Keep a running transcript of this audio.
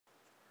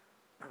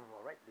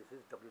This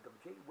is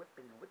WWJ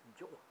Whipping with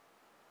Joe.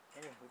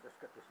 And we just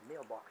got this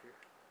mailbox here.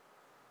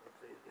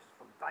 This is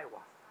from Daiwa.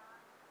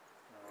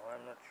 Now, I'm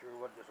not sure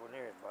what this one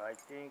is, but I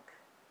think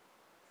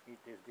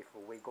it is the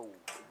Fuego.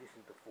 This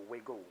is the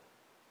Fuego,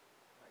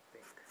 I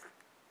think.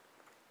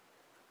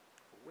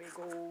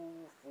 Fuego.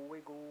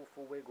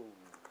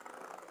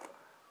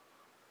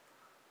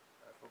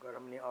 I forgot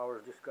how many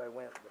hours this guy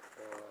went, but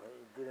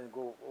it didn't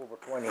go over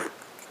 20.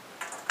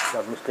 If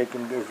I'm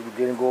mistaken, it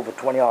didn't go over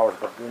 20 hours,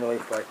 but you know,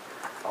 if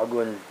I'll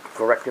go and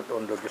correct it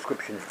on the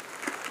description.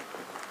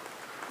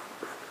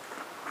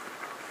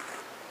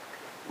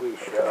 We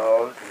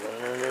shall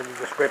in the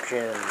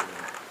description.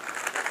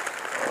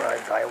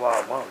 Alright,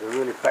 Daiwa. Wow, they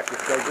really packed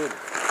this guy good.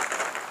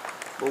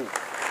 Oh.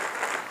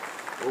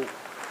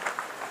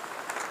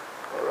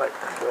 Alright,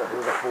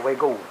 here's a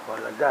Fuego.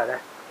 Like that, eh?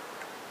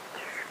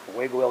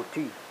 Fuego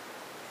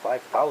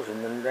LT5000.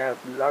 And a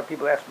lot of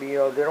people ask me, they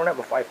don't have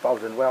a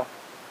 5000. Well,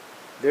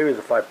 there is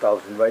a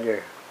 5000 right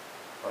there.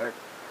 Alright.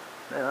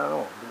 Man, I don't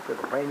know. Is it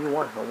a brand new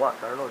one or what?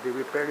 I don't know if they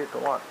repaired it or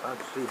what.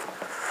 Let's see.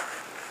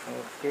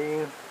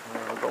 Okay.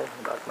 There we go.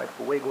 Got my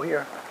Fuego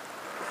here.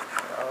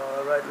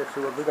 Alright, let's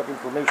see what we got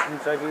information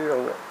inside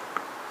here.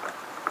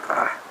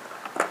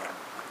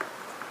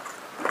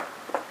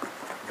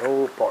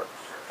 No parts.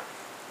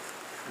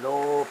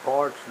 No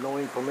parts, no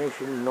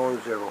information, no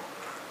zero.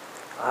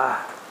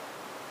 I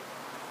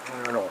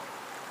don't know.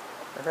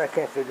 I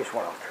can't figure this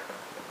one out.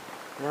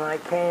 You know, I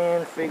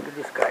can't figure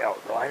this guy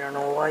out. I don't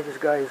know why these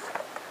guys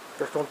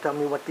just don't tell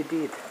me what they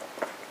did.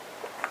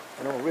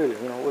 You know, really,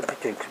 you know, what do you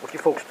think? What do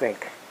you folks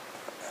think?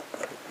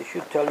 They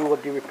should tell you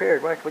what they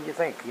repaired, right? What do you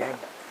think, gang?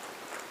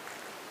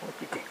 What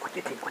do you think?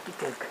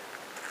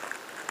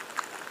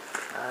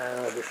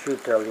 They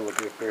should tell you what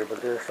they repaired, but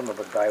there's some of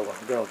the Daiwa.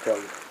 They don't tell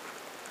you.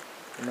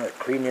 You know,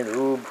 cleaning the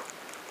lube,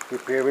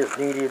 repair is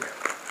needed.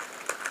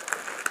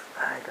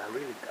 I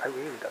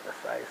really got the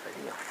size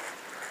idea.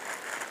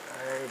 I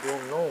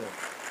don't know.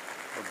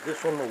 But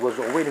this one was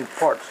awaiting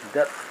parts.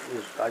 That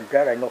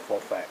I know for a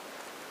fact.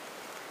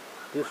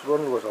 This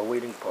one was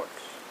awaiting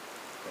parts.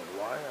 And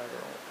why? I don't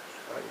know.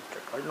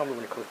 I normally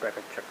when it comes back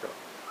I check the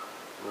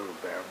little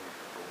bearing.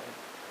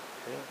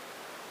 See?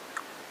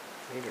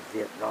 Made in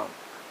Vietnam.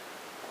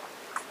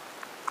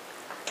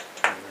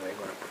 Anyway, I'm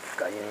gonna put this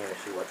guy in here and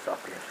see what's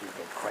up here. See if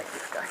we can crank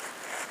this guy.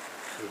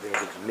 See if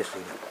anything's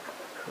missing.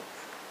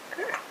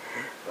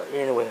 But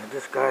anyway,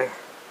 this guy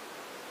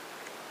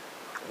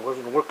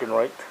wasn't working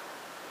right. It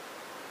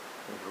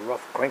was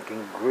rough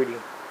cranking, gritty.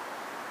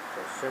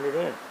 So I sent it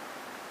in.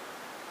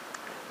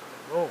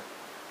 Oh,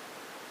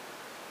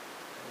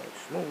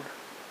 it's smooth.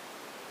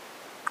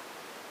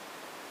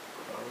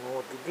 I don't know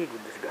what they did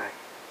with this guy.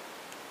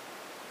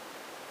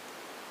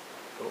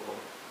 Uh-oh.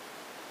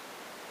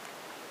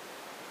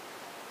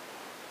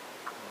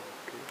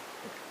 Okay.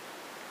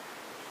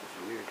 This is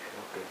weird.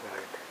 Okay, got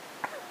it.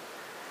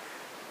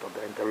 Thought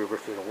the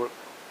anti-reverse didn't work.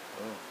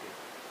 Okay.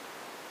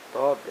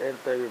 Thought the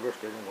anti-reverse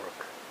didn't work.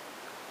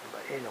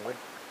 But anyway.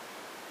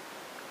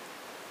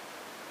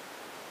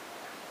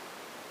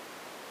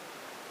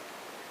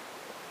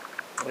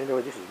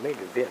 Anyway, this is made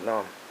in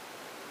Vietnam.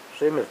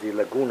 Same as the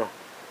Laguna.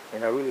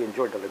 And I really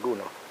enjoyed the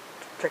Laguna.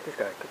 Check this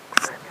guy.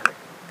 Man,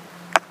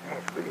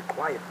 it's really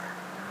quiet.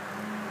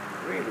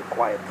 Really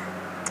quiet.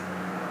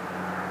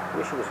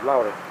 Wish it was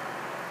louder.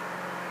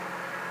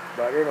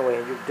 But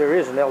anyway, there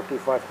is an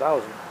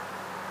LT5000.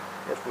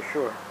 That's for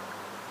sure.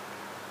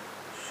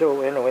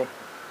 So anyway,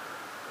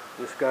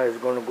 this guy is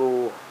going to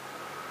go.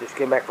 Just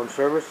came back from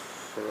service.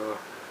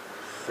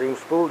 Same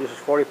spool. This is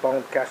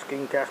 40-pound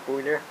casting cast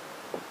spool there.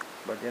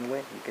 But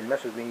anyway, you can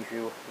message me if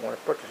you want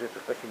to purchase it,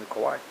 especially with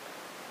Kauai.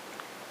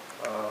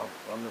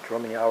 I'm not sure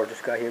how many hours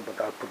this guy here, but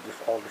I'll put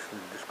all this in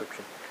the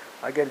description.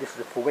 Again, this is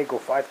the Fuego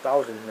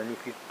 5000, and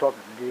if you thought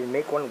they didn't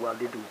make one, well,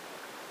 they do.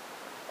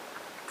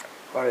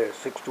 Got a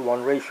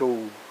 6-to-1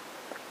 ratio,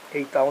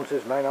 8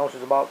 ounces, 9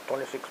 ounces about,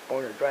 26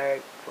 point of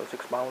drag,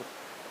 26 pounds,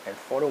 and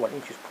 41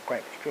 inches per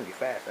crank. Extremely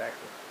fast,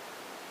 actually.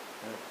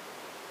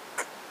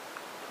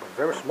 But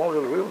very small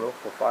little reel, though,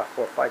 for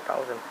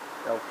 5000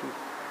 LT.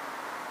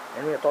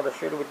 Anyway, I thought I'd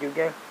share it with you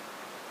again.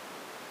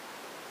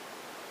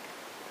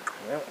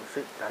 Yeah, that's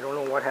it. I don't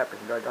know what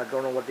happened. I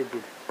don't know what they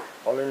did.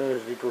 All I know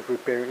is it was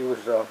repaired. It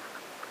was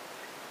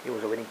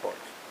awaiting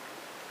parts.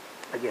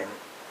 Again,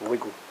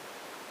 Fuego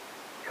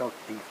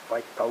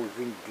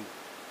LT5000D.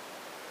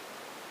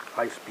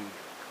 High speed.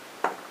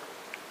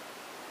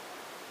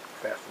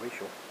 Fast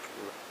ratio.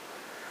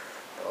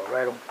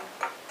 Alright.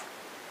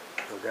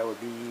 So that would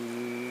be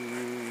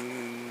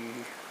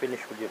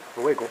finished with your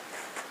Fuego.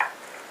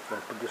 I'm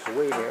going to put this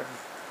away there.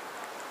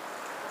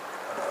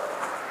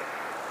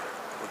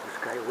 Put this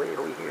guy away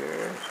over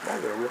here. Small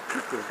little real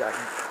cute little guy.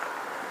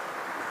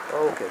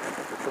 Okay,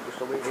 we'll put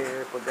this away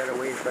here, put that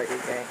away inside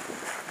here, gang.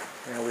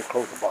 And we'll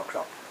close the box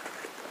up.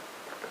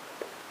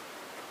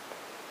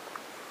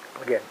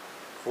 Again,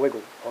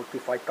 Fuego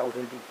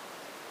LT5000D.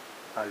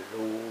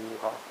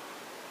 Aloha.